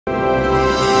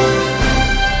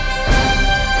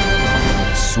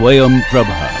Swayam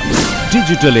Prabha.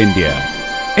 Digital India.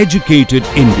 Educated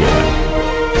India.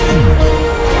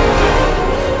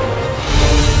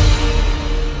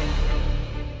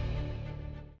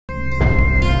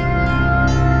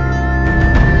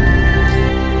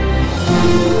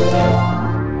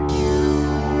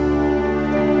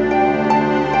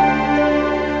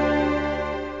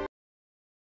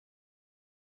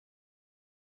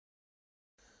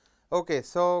 Okay,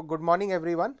 so good morning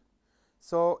everyone.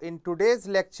 So in today's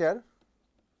lecture,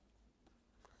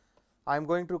 I am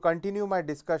going to continue my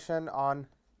discussion on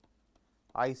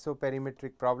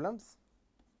isoperimetric problems.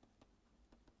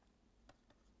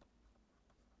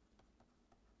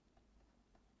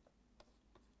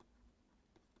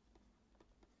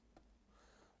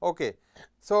 Okay,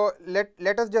 so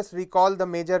let us just recall the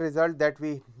major result that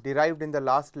we derived in the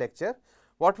last lecture.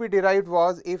 What we derived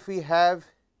was, if we have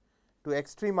to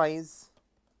extremize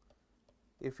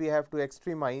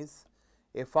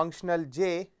a functional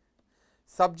j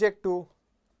subject to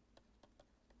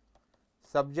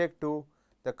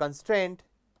the constraint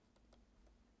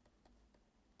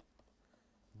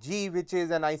g, which is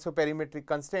an isoperimetric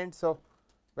constraint. So,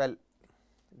 well,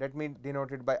 let me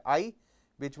denote it by I,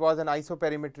 which was an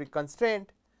isoperimetric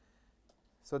constraint.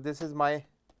 So, this is my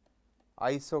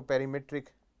isoperimetric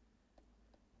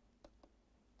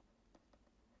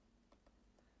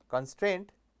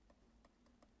constraint.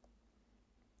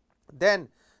 Then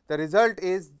the result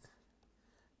is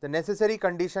the necessary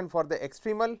condition for the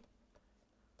extremal.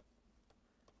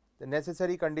 The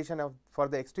necessary condition for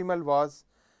the extremal was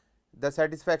the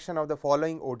satisfaction of the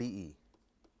following ODE,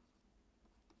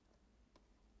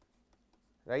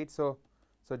 right. So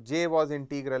j was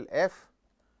integral f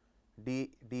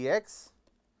dx.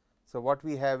 So what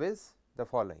we have is the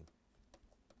following.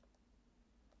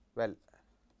 Well,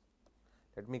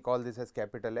 let me call this as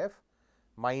capital F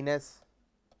minus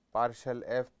partial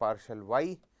f partial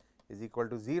y is equal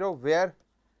to 0,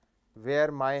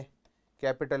 where my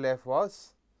capital F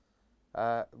was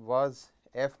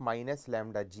f minus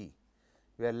lambda g,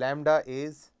 where lambda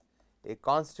is a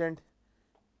constant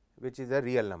which is a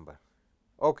real number.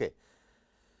 Okay.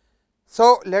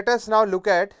 So let us now look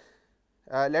at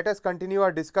let us continue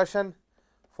our discussion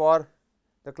for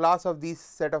the class of these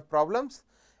set of problems,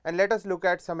 and let us look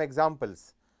at some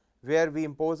examples where we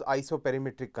impose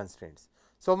isoperimetric constraints.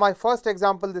 So my first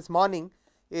example this morning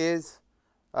is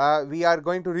we are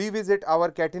going to revisit our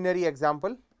catenary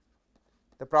example,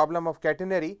 the problem of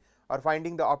catenary, or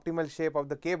finding the optimal shape of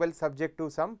the cable subject to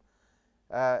some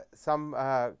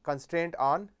constraint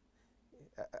on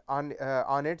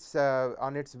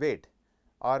its weight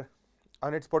or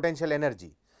on its potential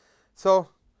energy. So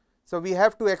we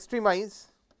have to extremize.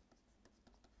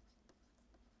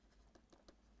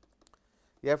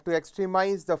 We have to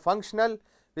extremize the functional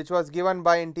which was given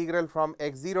by integral from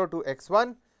x0 to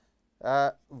x1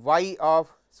 y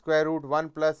of square root 1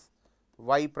 plus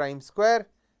y prime square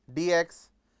dx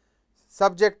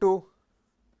subject to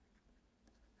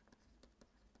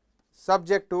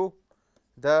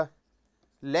the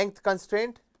length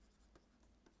constraint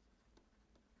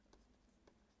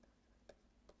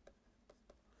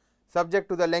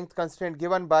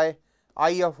given by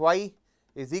I of y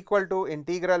is equal to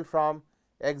integral from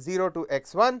x0 to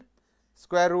x1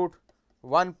 square root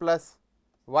 1 plus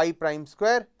y prime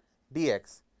square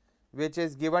dx, which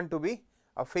is given to be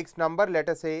a fixed number, let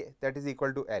us say that is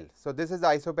equal to L. So this is the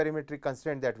isoperimetric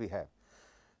constraint that we have.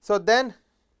 So then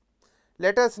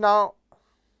let us now,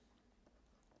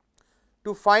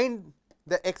 to find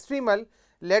the extremal,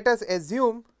 let us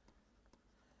assume,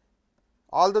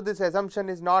 although this assumption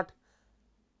is not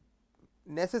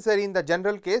necessary in the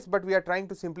general case, but we are trying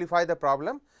to simplify the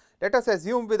problem. Let us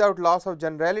assume without loss of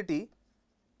generality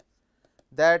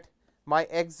that my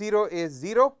x0 is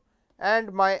 0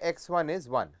 and my x1 is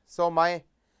 1. So my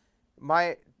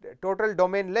total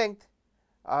domain length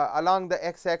along the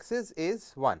x axis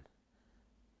is 1,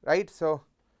 right. So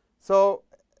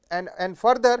and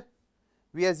further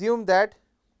we assume that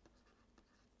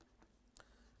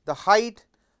the height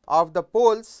of the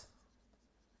poles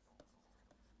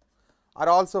are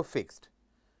also fixed,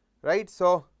 right.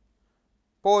 So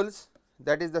poles,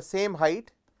 that is the same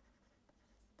height,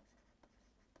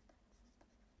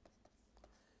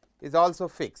 is also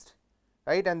fixed,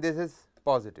 right, and this is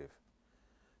positive.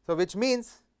 So which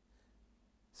means,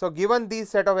 so given these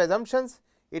set of assumptions,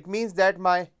 it means that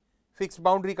my fixed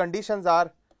boundary conditions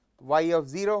are y of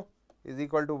 0 is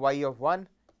equal to y of 1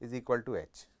 is equal to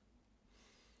h,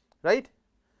 right.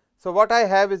 So what I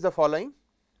have is the following.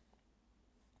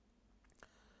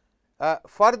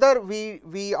 Further,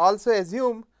 we also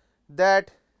assume that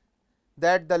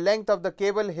the length of the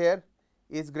cable here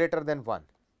is greater than 1,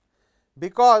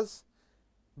 because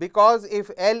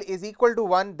if L is equal to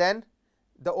 1, then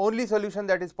the only solution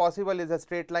that is possible is a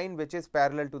straight line which is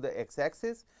parallel to the x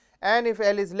axis, and if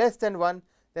L is less than 1,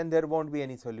 then there will not be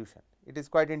any solution. It is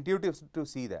quite intuitive to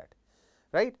see that,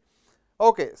 right.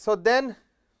 Okay, so then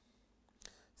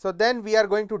we are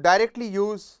going to directly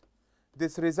use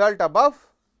this result above.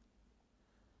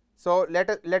 So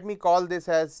let me call this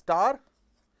as star.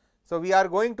 So we are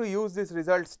going to use this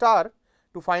result star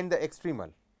to find the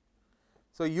extremal.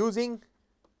 So using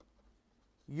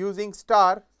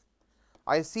star,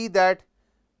 I see that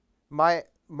my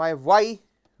y,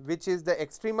 which is the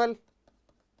extremal,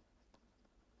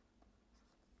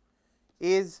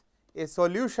 is a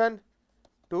solution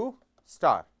to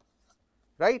star,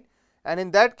 right, and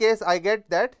in that case I get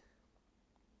that.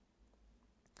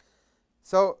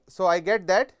 So I get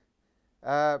that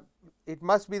it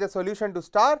must be the solution to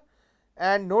star,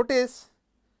 and notice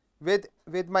with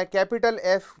my capital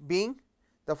F being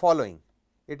the following.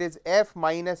 It is f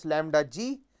minus lambda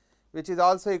g, which is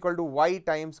also equal to y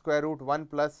times square root 1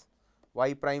 plus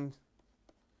y prime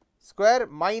square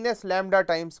minus lambda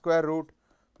times square root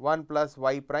 1 plus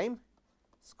y prime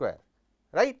square,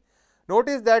 right.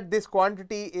 Notice that this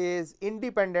quantity is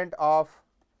independent of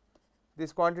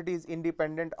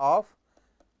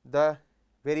the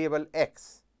variable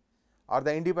x, or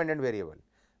the independent variable,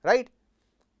 right.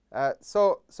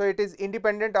 So it is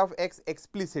independent of x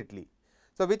explicitly.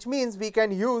 So which means we can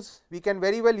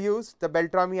very well use the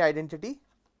Beltrami identity.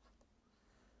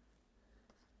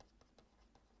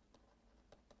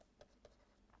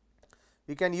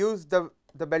 We can use the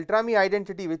Beltrami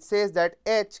identity, which says that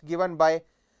h given by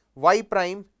y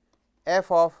prime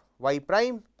f of y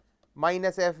prime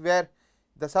minus f, where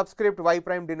the subscript y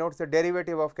prime denotes the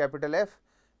derivative of capital F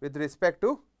with respect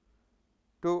to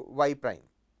y prime,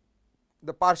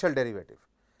 the partial derivative.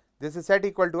 This is set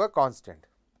equal to a constant.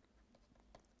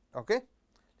 Okay.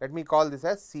 Let me call this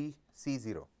as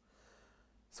C0.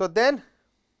 So then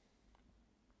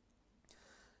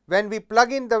when we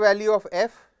plug in the value of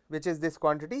f, which is this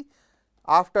quantity,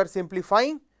 after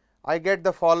simplifying I get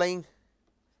the following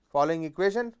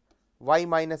equation: y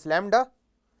minus lambda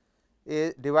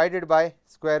is divided by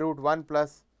square root 1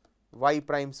 plus y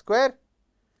prime square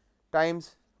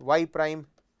times y prime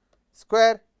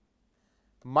square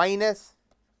minus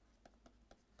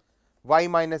y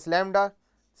minus lambda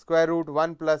square root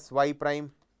 1 plus y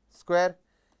prime square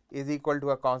is equal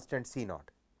to a constant C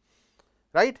naught,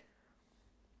 right.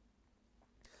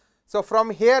 So from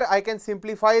here I can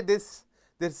simplify this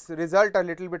result a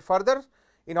little bit further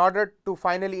in order to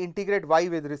finally integrate y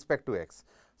with respect to x.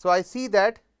 So I see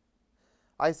that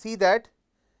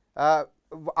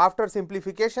after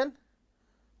simplification,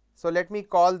 so let me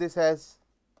call this as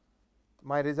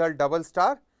my result double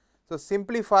star. So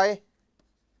simplify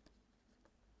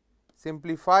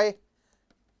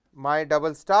my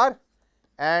double star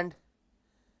and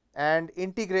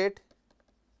integrate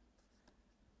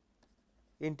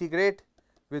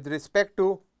with respect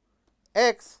to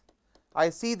x. I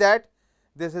see that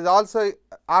this is also,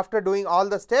 after doing all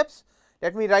the steps,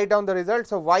 let me write down the result.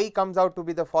 So y comes out to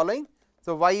be the following.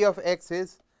 So y of x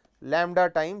is lambda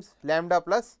times lambda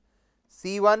plus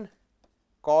C1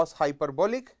 cos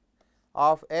hyperbolic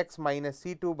of x minus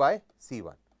C2 by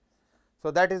C1.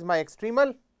 So that is my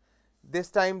extremal, this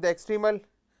time the extremal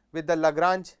with the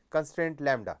Lagrange constraint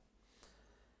lambda.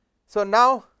 So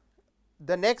now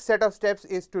the next set of steps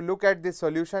is to look at this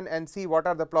solution and see what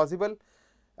are the plausible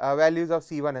values of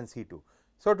C1 and C2.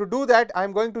 So to do that, I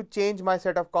am going to change my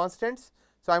set of constants.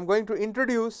 So I am going to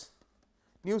introduce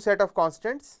new set of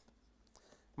constants,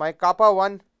 my kappa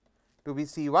 1 to be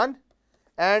C1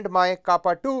 and my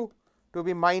kappa 2 to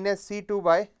be minus C2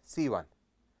 by C1,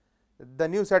 the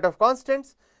new set of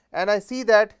constants. And I see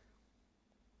that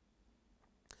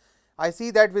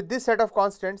with this set of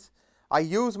constants I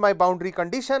use my boundary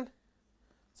condition.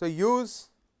 So use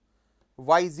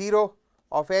y0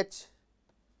 of h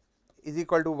is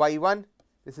equal to y1,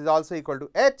 this is also equal to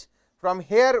h. From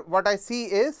here what I see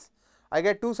is I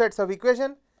get two sets of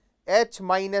equation, h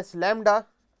minus lambda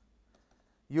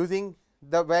using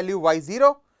the value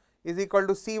y0 is equal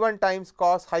to C1 times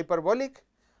cos hyperbolic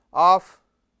of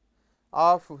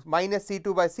minus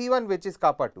C2 by C1, which is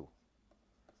kappa 2,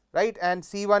 right, and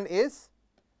C1 is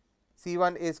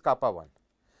kappa 1,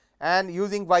 and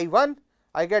using y1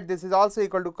 I get this is also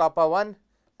equal to kappa 1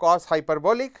 cos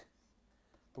hyperbolic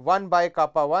 1 by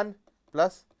kappa 1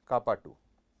 plus kappa 2,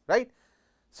 right.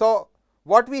 So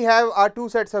what we have are two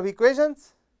sets of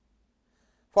equations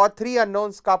for three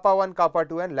unknowns kappa 1, kappa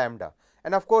 2 and lambda,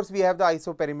 and of course we have the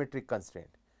isoperimetric constraint.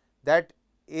 That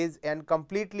is an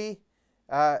completely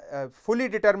fully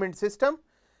determined system,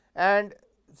 And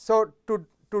so, to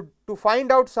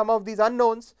find out some of these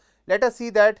unknowns, let us see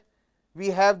that we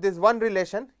have this one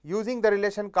relation. Using the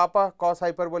relation kappa cos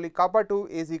hyperbolic kappa 2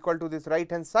 is equal to this right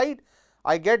hand side,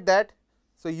 I get that.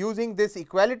 So, using this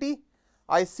equality,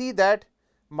 I see that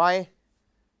my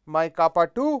kappa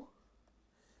 2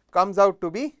 comes out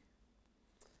to be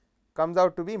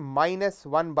minus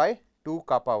 1 by 2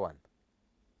 kappa 1,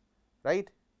 right,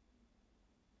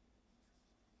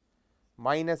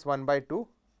 minus 1 by 2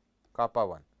 kappa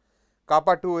 1.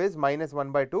 Kappa 2 is minus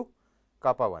 1 by 2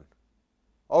 kappa 1.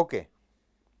 Okay.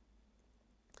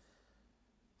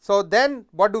 So, then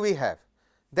what do we have?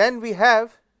 Then we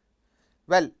have,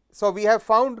 well, so we have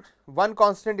found one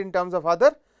constant in terms of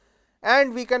other,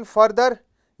 and we can further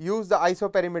use the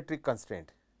isoperimetric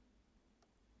constraint.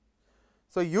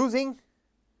 So, using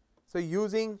the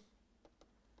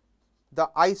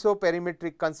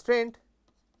isoperimetric constraint,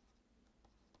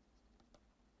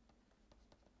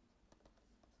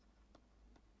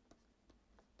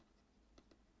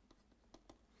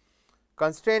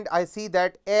 I see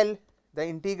that L, the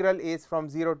integral is from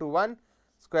 0 to 1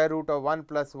 square root of 1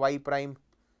 plus y prime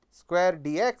square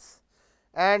dx,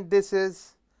 and this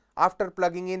is after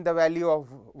plugging in the value of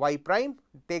y prime,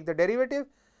 take the derivative,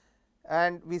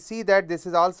 and we see that this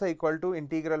is also equal to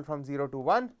integral from 0 to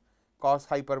 1 cos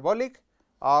hyperbolic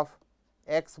of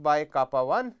x by kappa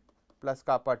 1 plus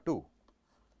kappa 2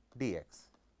 dx,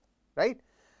 right,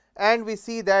 and we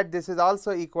see that this is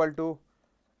also equal to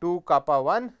 2 kappa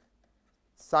 1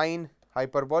 sine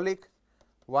hyperbolic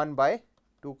 1 by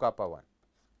 2 kappa 1.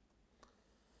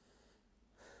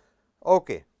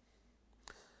 Okay.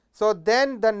 So,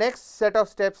 then the next set of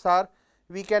steps are,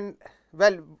 we can,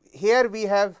 well, here we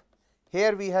have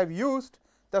used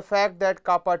the fact that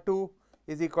kappa 2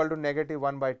 is equal to negative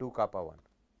 1 by 2 kappa 1.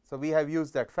 So, we have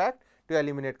used that fact to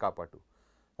eliminate kappa 2.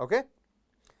 Okay.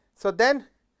 So, then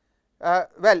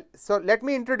well, so let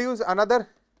me introduce another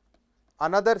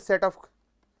set of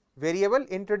variable,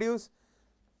 introduce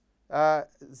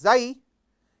xi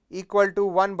equal to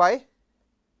 1 by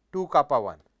 2 kappa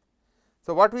 1.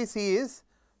 So, what we see is,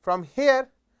 from here,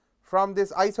 from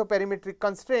this isoperimetric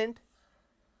constraint,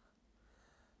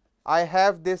 I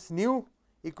have this new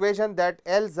equation that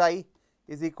L xi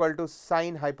is equal to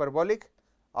sine hyperbolic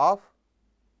of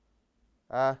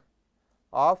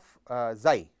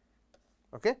xi.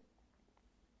 Okay.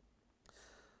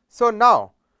 So,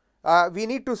 now we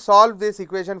need to solve this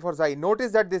equation for xi.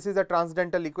 Notice that this is a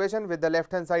transcendental equation with the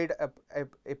left hand side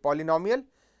a polynomial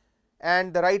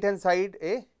and the right hand side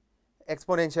a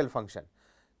exponential function.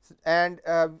 And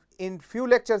in few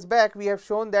lectures back, we have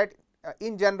shown that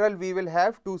in general we will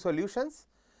have two solutions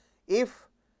if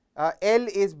L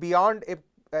is beyond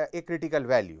a critical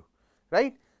value,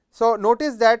 right. So, note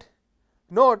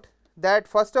that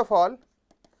first of all,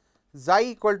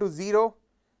 xi equal to 0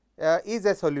 is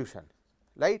a solution,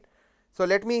 right. So,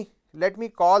 let me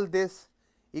call this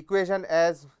equation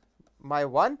as my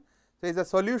 1. So, it is a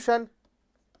solution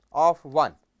of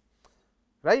 1,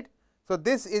 right. So,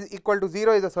 this is equal to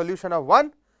 0 is a solution of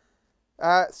 1.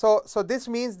 So, this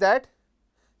means that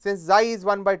since xi is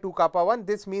 1 by 2 kappa 1,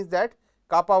 this means that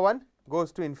kappa 1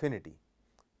 goes to infinity,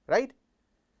 right.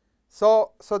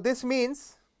 So, this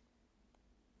means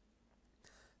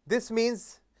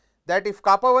that if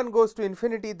kappa 1 goes to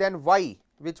infinity, then y,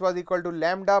 which was equal to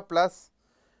lambda plus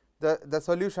the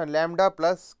solution lambda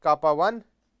plus kappa 1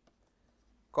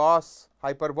 cos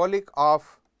hyperbolic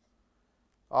of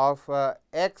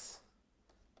x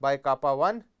by kappa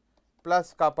 1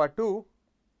 plus kappa 2,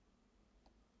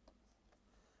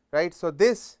 right. So,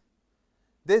 this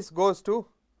goes to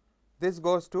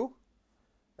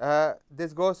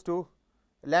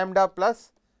lambda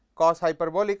plus cos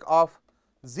hyperbolic of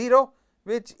 0,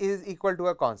 which is equal to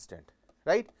a constant,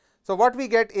 right. So, what we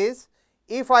get is,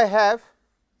 if I have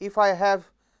xi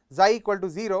equal to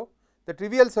 0, the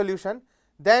trivial solution,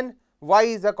 then y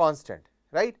is a constant,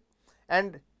 right,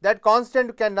 and that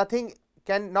constant cannot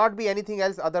be anything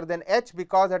else other than h,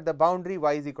 because at the boundary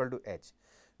y is equal to h,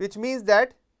 which means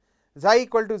that xi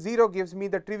equal to 0 gives me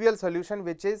the trivial solution,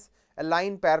 which is a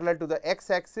line parallel to the x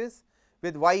axis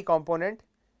with y component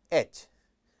h,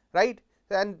 right,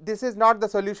 and this is not the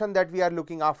solution that we are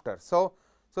looking after. So,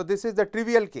 this is the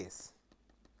trivial case,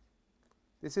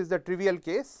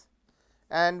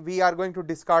 and we are going to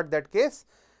discard that case.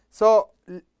 So,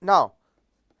 now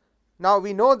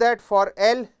we know that for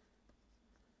L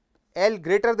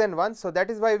greater than 1, so that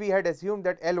is why we had assumed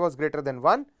that L was greater than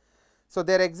 1. So,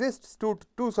 there exists two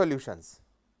solutions.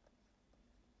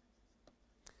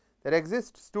 There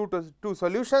exists two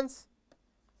solutions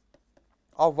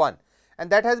of 1, and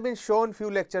that has been shown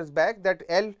few lectures back, that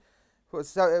L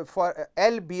for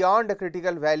L beyond a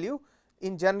critical value,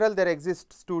 in general there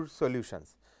exists two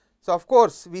solutions. So, of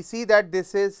course, we see that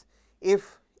this is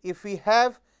if we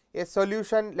have a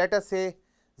solution, let us say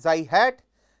xi hat,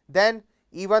 then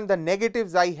even the negative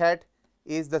xi hat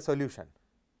is the solution,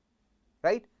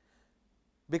 right,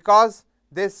 because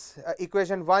this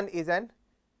equation 1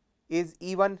 is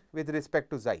even with respect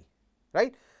to xi,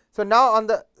 right. So, now on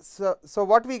the so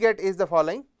what we get is the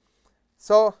following.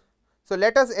 So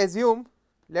let us assume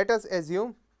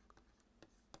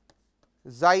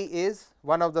xi is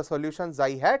one of the solutions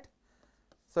xi hat.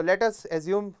 So, let us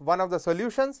assume one of the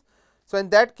solutions. So, in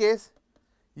that case,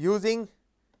 using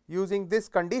this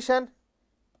condition,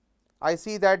 I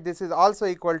see that this is also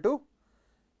equal to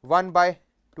 1 by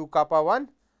 2 kappa 1,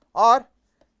 or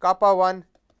kappa 1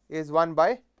 is 1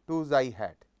 by 2 xi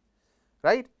hat,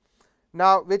 right.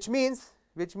 Now, which means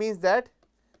that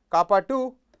kappa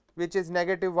 2, which is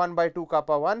negative 1 by 2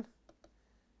 kappa 1,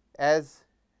 as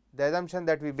the assumption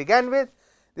that we began with,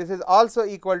 this is also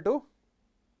equal to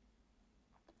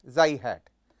xi hat,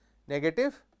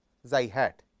 negative xi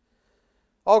hat.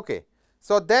 Okay.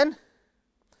 So, then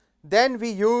we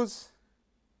use,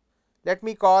 let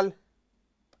me call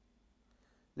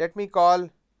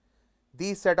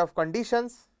these set of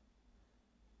conditions,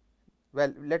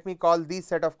 well, let me call these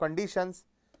set of conditions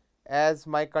as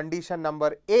my condition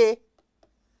number A,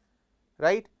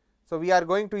 right. So, we are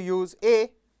going to use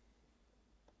A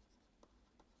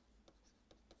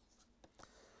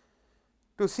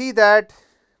to see that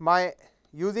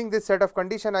using this set of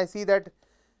condition, I see that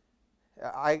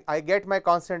I get my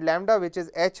constant lambda, which is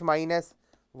h minus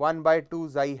 1 by 2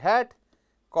 xi hat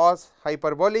cos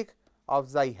hyperbolic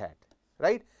of xi hat,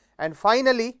 right. And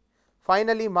finally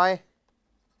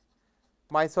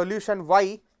my solution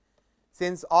y,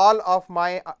 since all of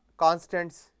my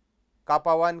constants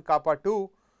kappa 1, kappa 2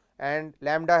 and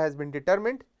lambda has been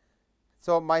determined.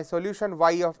 So, my solution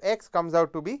y of x comes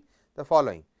out to be the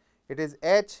following. It is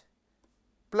h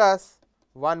plus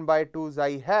 1 by 2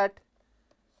 xi hat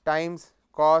times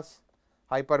cos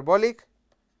hyperbolic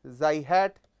xi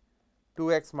hat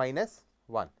 2x minus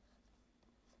 1,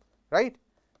 right,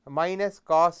 minus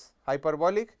cos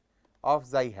hyperbolic of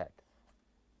xi hat,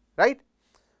 right.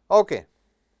 Okay.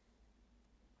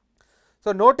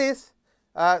 So, notice,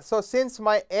 so since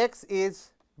my x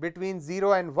is between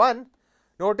 0 and 1,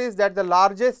 notice that the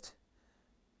largest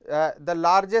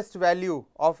value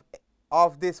of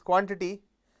this quantity.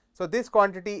 So, this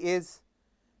quantity is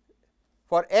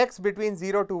for x between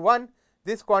 0 to 1,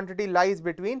 this quantity lies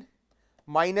between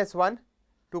minus 1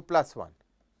 to plus 1,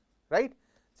 right.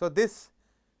 So, this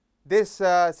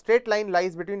straight line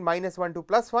lies between minus 1 to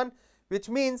plus 1, which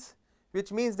means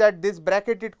that this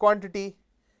bracketed quantity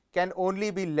can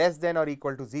only be less than or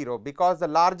equal to 0, because the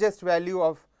largest value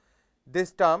of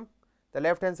this term, the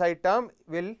left hand side term,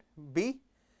 will be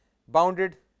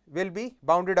bounded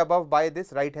above by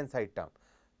this right hand side term.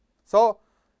 So,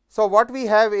 what we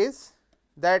have is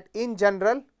that in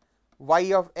general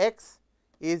y of x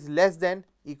is less than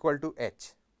equal to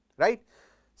h, right.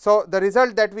 So, the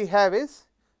result that we have is,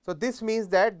 so this means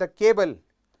that the cable,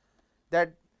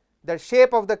 that the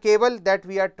shape of the cable that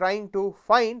we are trying to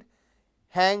find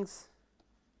hangs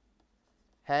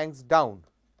down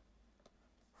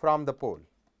from the pole,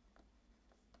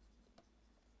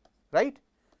 right,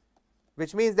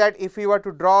 which means that if we were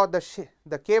to draw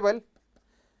the cable,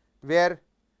 where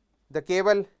the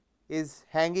cable is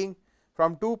hanging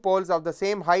from two poles of the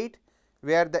same height,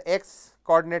 where the x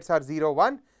coordinates are 0,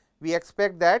 1, we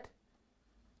expect that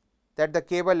the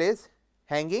cable is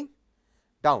hanging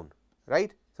down,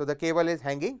 right. So, the cable is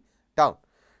hanging down.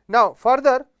 Now,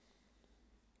 further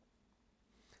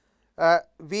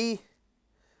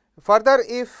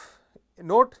if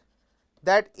note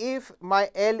that if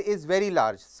my L is very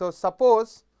large. So,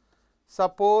 suppose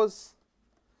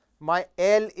my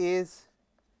L is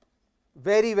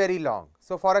very, very long.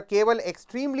 So, for a cable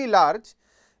extremely large,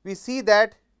 we see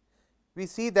that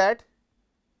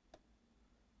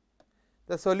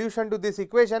the solution to this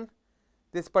equation,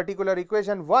 this particular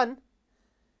equation 1,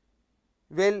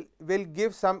 will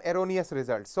give some erroneous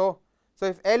result. So,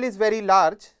 if L is very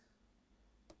large,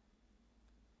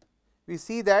 we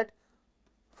see that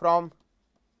from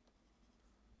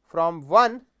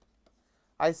 1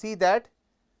 I see that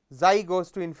xi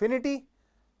goes to infinity,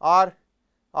 or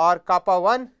kappa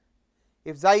 1,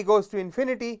 if xi goes to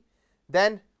infinity,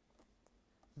 then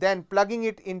plugging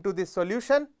it into this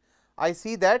solution, I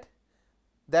see that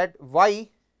y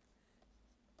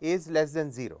is less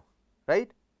than 0,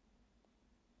 right.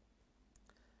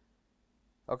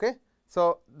 Okay.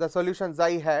 So, the solution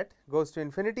xi hat goes to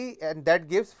infinity, and that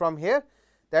gives from here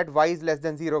that y is less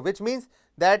than 0, which means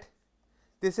that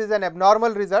this is an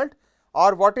abnormal result,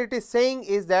 or what it is saying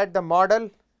is that the model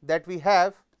that we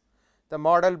have, the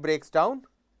model breaks down,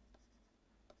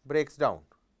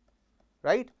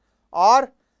 right,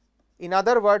 or in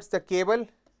other words the cable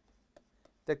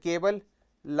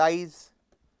lies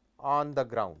on the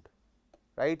ground,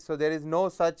 right. So, there is no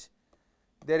such,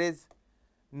 there is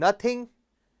nothing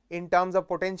in terms of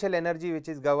potential energy which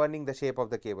is governing the shape of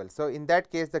the cable. So, in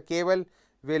that case the cable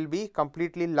will be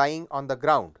completely lying on the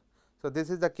ground. So, this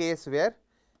is the case where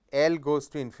L goes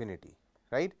to infinity,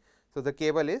 right. So, the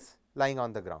cable is lying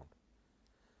on the ground.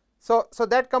 So,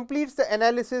 that completes the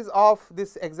analysis of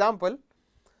this example,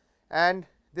 and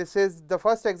this is the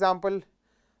first example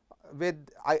with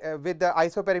the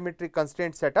isoperimetric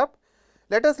constraint setup.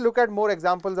 Let us look at more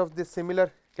examples of this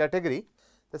similar category.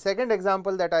 The second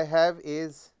example that I have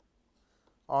is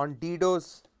on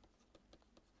DDoS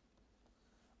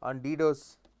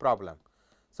problem.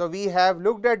 So, we have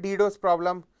looked at DDoS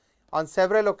problem on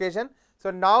several occasions.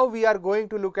 So, now we are going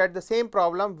to look at the same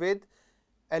problem with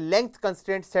a length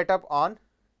constraint setup on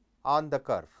the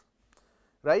curve,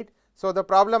 right. So, the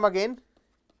problem again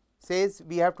says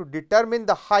we have to determine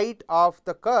the height of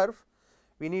the curve.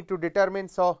 We need to determine.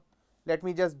 So, let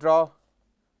me just draw.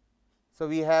 So,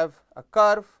 we have a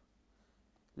curve,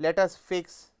 let us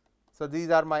fix. So, these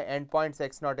are my endpoints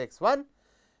x0, x1,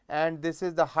 and this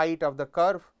is the height of the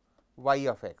curve y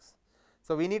of x.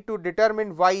 So, we need to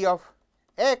determine y of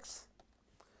x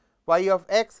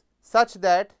such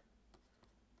that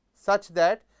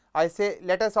I say,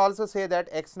 let us also say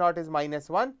that x0 is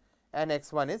 -1 and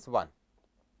x1 is 1,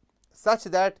 such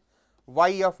that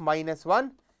y of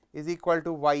 -1 is equal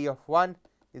to y of 1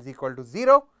 is equal to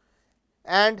 0,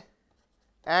 and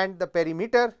the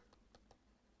perimeter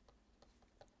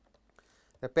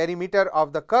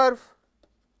of the curve,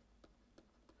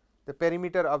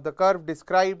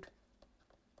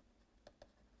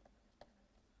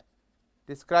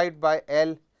 described by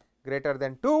L greater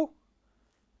than 2,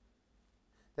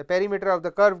 the perimeter of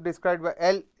the curve described by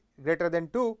L greater than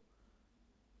 2,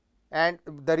 and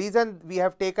the reason we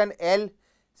have taken L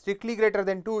strictly greater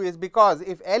than 2 is because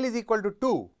if L is equal to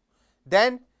 2,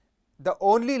 then the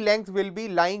only length will be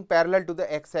lying parallel to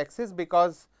the x axis,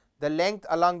 because the length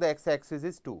along the x axis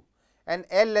is 2, and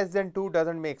L less than 2 does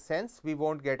not make sense, we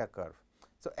will not get a curve.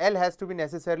 So, L has to be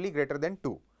necessarily greater than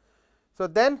 2. So,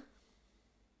 then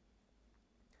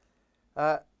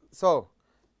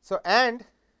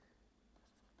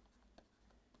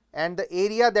and the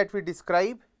area that we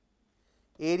describe,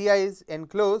 area is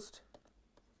enclosed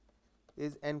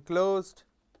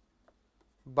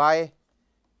by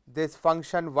this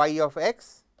function y of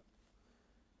x,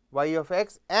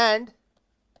 and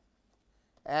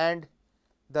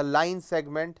the line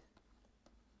segment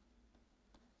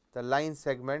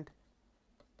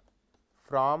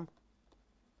from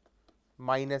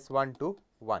 -1 to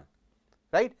 1,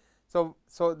 right. So,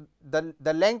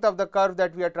 the length of the curve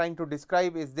that we are trying to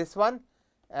describe is this one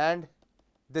and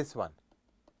this one,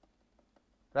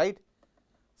 right.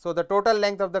 So, the total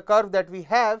length of the curve that we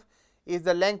have is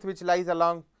the length which lies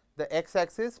along the x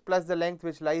axis plus the length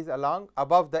which lies along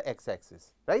above the x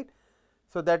axis, right.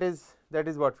 So, that is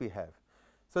what we have.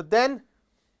 So, then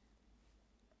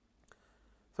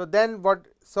what?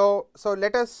 So,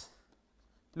 let us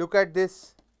look at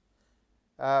this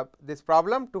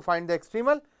problem to find the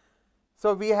extremal.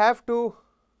 So, we have to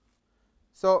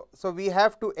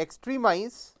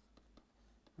extremize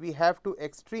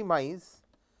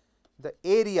the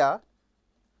area.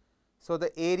 So,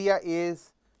 the area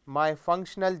is my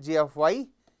functional j of y,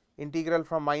 integral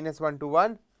from -1 to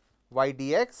 1 y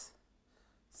dx,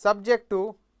 subject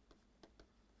to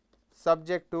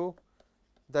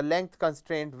the length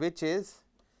constraint, which is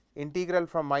integral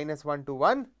from -1 to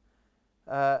 1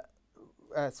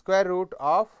 square root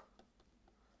of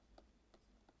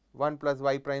 1 plus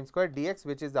y prime square dx,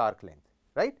 which is the arc length,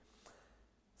 right.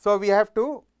 So, we have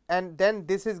to, and then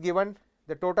this is given,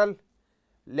 the total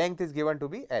length is given to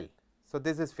be L. So,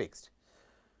 this is fixed.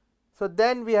 So,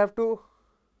 then we have to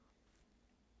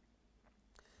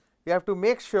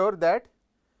make sure that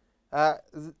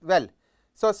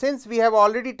so since we have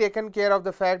already taken care of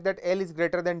the fact that L is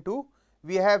greater than 2,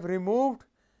 we have removed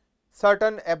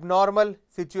certain abnormal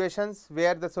situations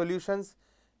where the solution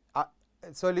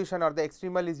or the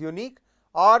extremal is unique,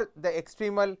 or the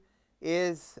extremal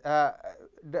is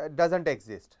does not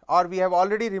exist, or we have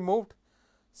already removed.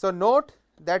 So, note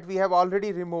that we have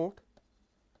already removed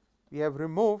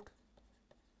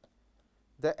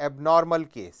the abnormal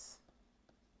case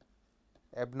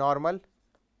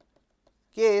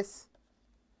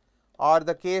or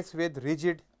the case with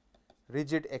rigid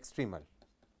extremal,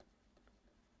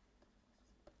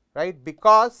 right,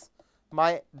 because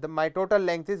my total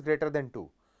length is greater than 2.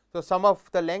 So, sum of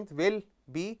the length will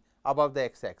be above the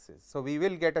x axis. So, we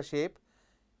will get a shape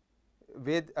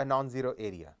with a non-zero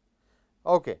area.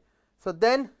 Okay. So,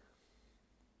 then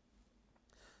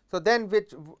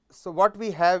what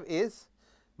we have is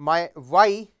my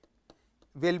y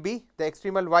will be the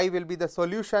extremal y will be the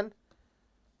solution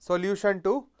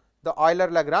to the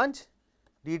Euler-Lagrange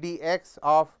ddx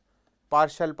of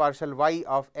partial y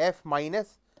of f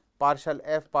minus partial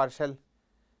f partial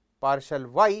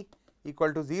y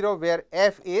equal to 0, where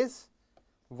f is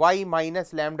y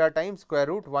minus lambda times square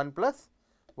root 1 plus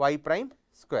y prime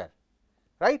square,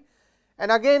 right.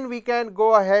 And again we can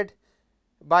go ahead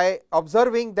by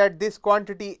observing that this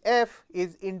quantity f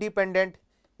is independent,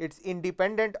 it is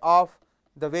independent of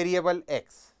the variable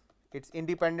x, it is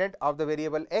independent of the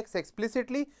variable x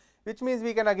explicitly, which means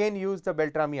we can again use the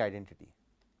Beltrami identity.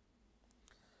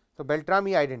 So,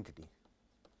 Beltrami identity.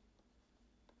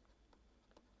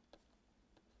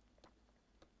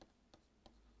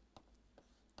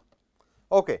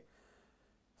 Okay.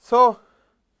 So,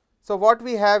 what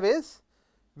we have is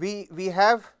we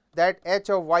have that h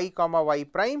of y comma y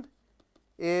prime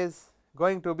is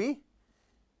going to be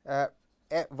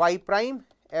y prime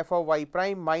f of y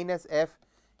prime minus f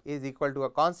is equal to a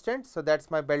constant. So, that is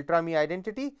my Beltrami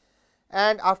identity,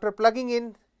 and after plugging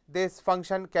in this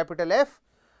function capital F,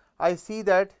 I see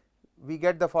that we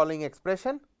get the following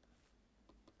expression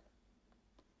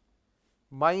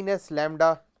minus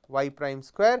lambda y prime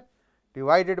square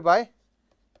divided by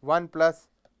 1 plus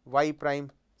y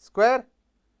prime square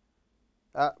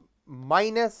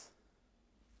minus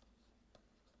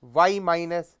y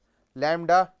minus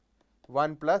lambda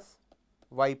 1 plus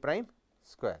y prime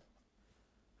square,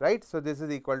 right. So, this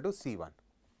is equal to C1.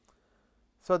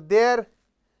 So,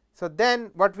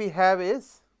 then what we have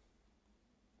is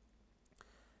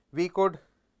we could,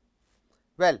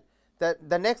 well,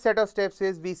 the next set of steps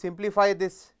is we simplify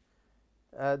this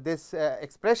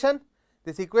expression,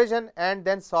 this equation, and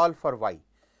then solve for y.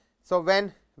 So,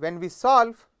 when we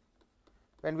solve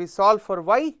for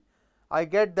y, I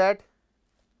get that,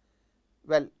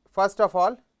 well, first of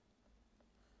all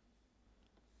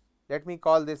let me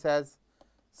call this as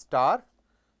star.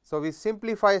 So, we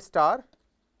simplify star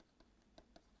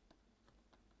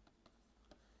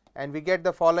and we get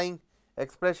the following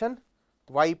expression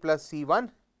y plus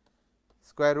C1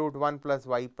 square root 1 plus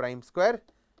y prime square.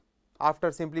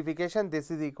 After simplification,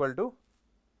 this is equal to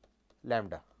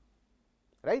lambda,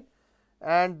 right.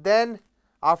 And then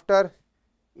after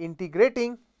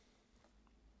integrating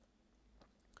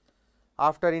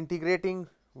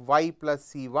y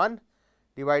plus C1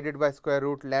 divided by square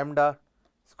root lambda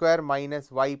square minus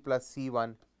y plus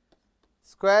C1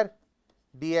 square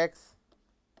dx,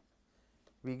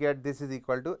 we get this is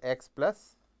equal to x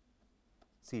plus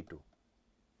C2,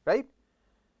 right.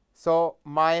 So,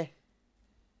 my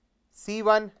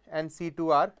C1 and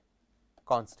C2 are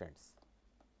constants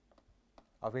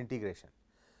of integration.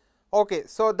 Okay.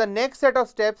 So, the next set of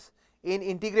steps in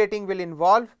integrating will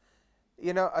involve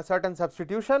a certain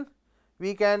substitution.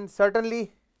 We can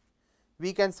certainly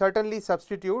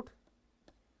substitute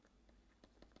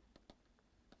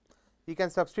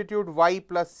y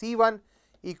plus C1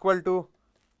 equal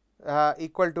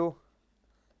to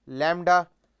lambda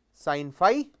sin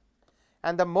phi,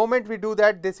 and the moment we do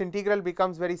that, this integral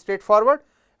becomes very straightforward,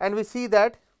 and we see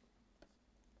that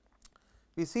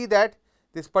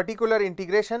this particular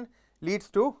integration leads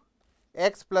to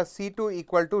x plus C2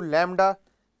 equal to lambda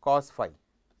cos phi,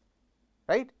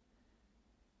 right.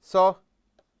 So,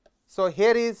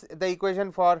 here is the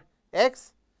equation for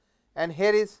x and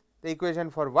here is the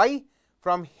equation for y.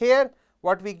 From here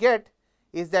what we get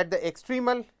is that the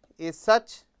extremal is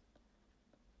such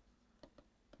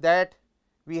that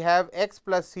we have x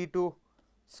plus C2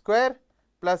 square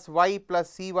plus y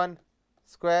plus C1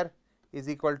 square is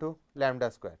equal to lambda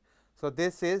square. So,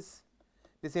 this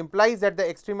implies that the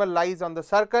extremal lies on the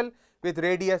circle with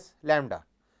radius lambda.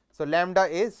 So, lambda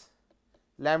is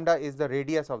the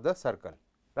radius of the circle,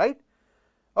 right.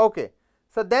 Okay.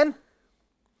 So, then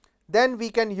we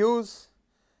can use,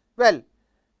 well,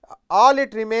 all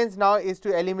it remains now is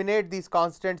to eliminate these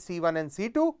constants C1 and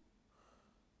C2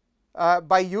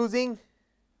 by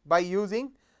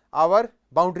using our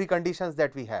boundary conditions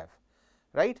that we have,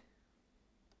 right.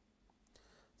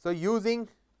 So, using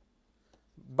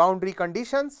boundary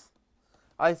conditions,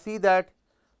 I see that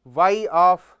y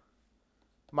of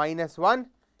minus 1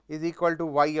 is equal to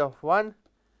y of 1,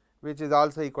 which is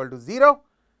also equal to 0,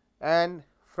 and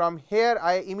from here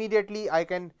I immediately I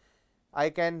can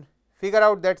figure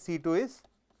out that C2 is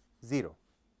 0,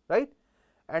 right.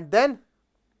 And then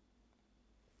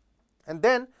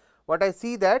what I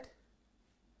see that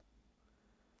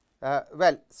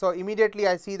well, so immediately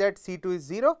I see that C2 is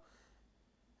 0.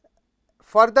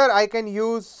 Further I can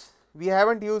use, we have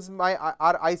not used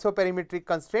our isoperimetric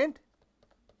constraint.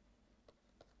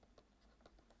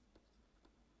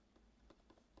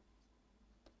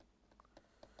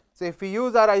 So, if we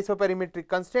use our isoperimetric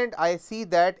constraint, I see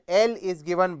that L is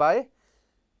given by,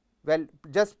 well,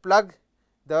 just plug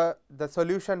the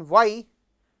solution y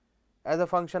as a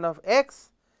function of x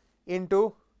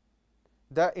into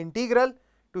the integral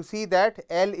to see that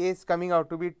L is coming out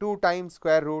to be 2 times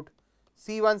square root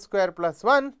C1 square plus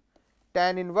 1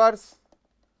 tan inverse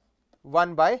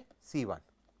 1 by C1,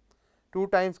 2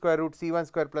 times square root C1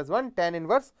 square plus 1 tan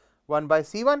inverse 1 by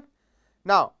C1.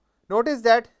 Now, notice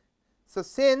that, so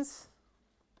since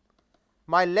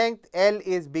my length L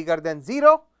is bigger than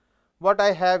 0, what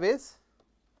I have is,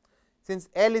 since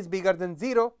L is bigger than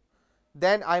 0,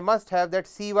 then I must have that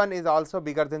C1 is also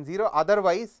bigger than 0.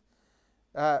 Otherwise,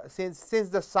 since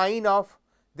the sign of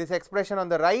this expression on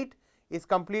the right is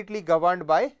completely governed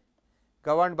by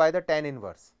the tan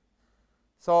inverse.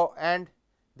 So, and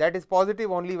that is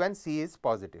positive only when C is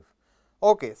positive.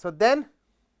 Okay, so then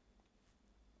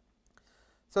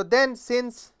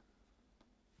since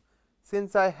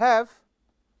I have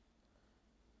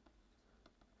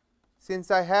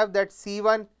that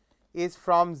C1 is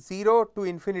from 0 to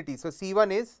infinity. So,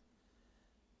 C1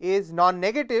 is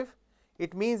non-negative,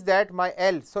 it means that my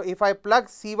L. So, if I plug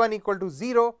C1 equal to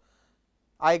 0,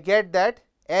 I get that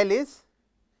L is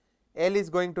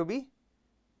going to be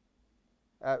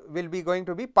will be going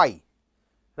to be pi,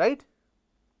 right.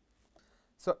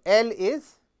 So, L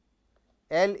is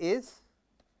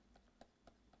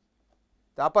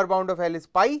the upper bound of L is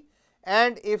pi,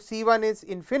 and if C1 is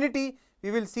infinity, we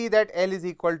will see that L is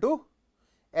equal to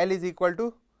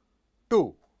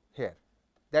 2 here,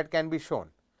 that can be shown,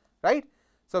 right.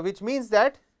 So, which means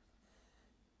that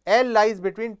L lies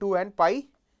between 2 and pi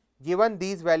given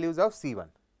these values of C1.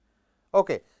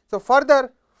 Okay. So,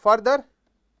 further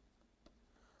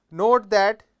note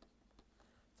that,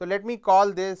 so let me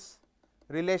call this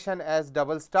relation as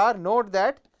double star. Note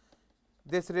that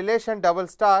this relation double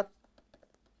star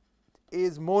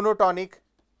is monotonically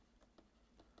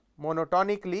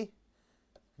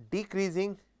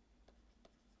decreasing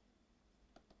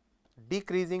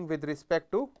with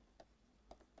respect to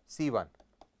C1,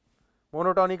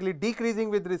 monotonically decreasing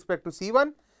with respect to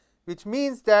C1, which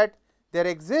means that there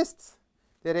exists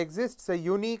a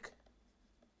unique,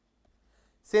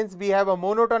 since we have a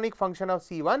monotonic function of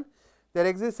C1, there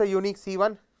exists a unique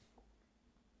C1,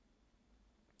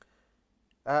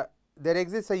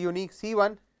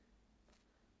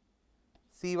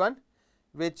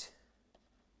 which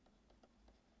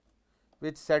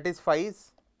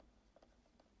satisfies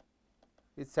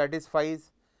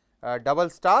double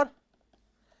star,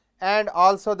 and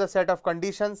also the set of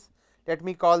conditions, let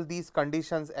me call these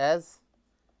conditions as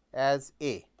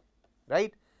A,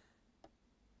 right.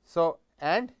 So,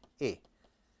 and A.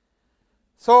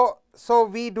 So,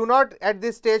 we do not at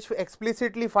this stage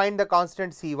explicitly find the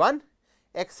constant C1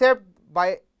 except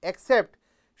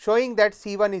showing that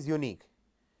C1 is unique,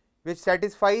 which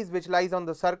lies on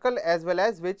the circle as well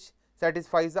as which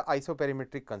satisfies the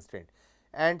isoperimetric constraint,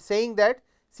 and saying that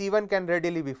C1 can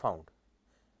readily be found.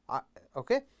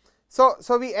 Okay. So,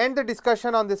 we end the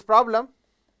discussion on this problem.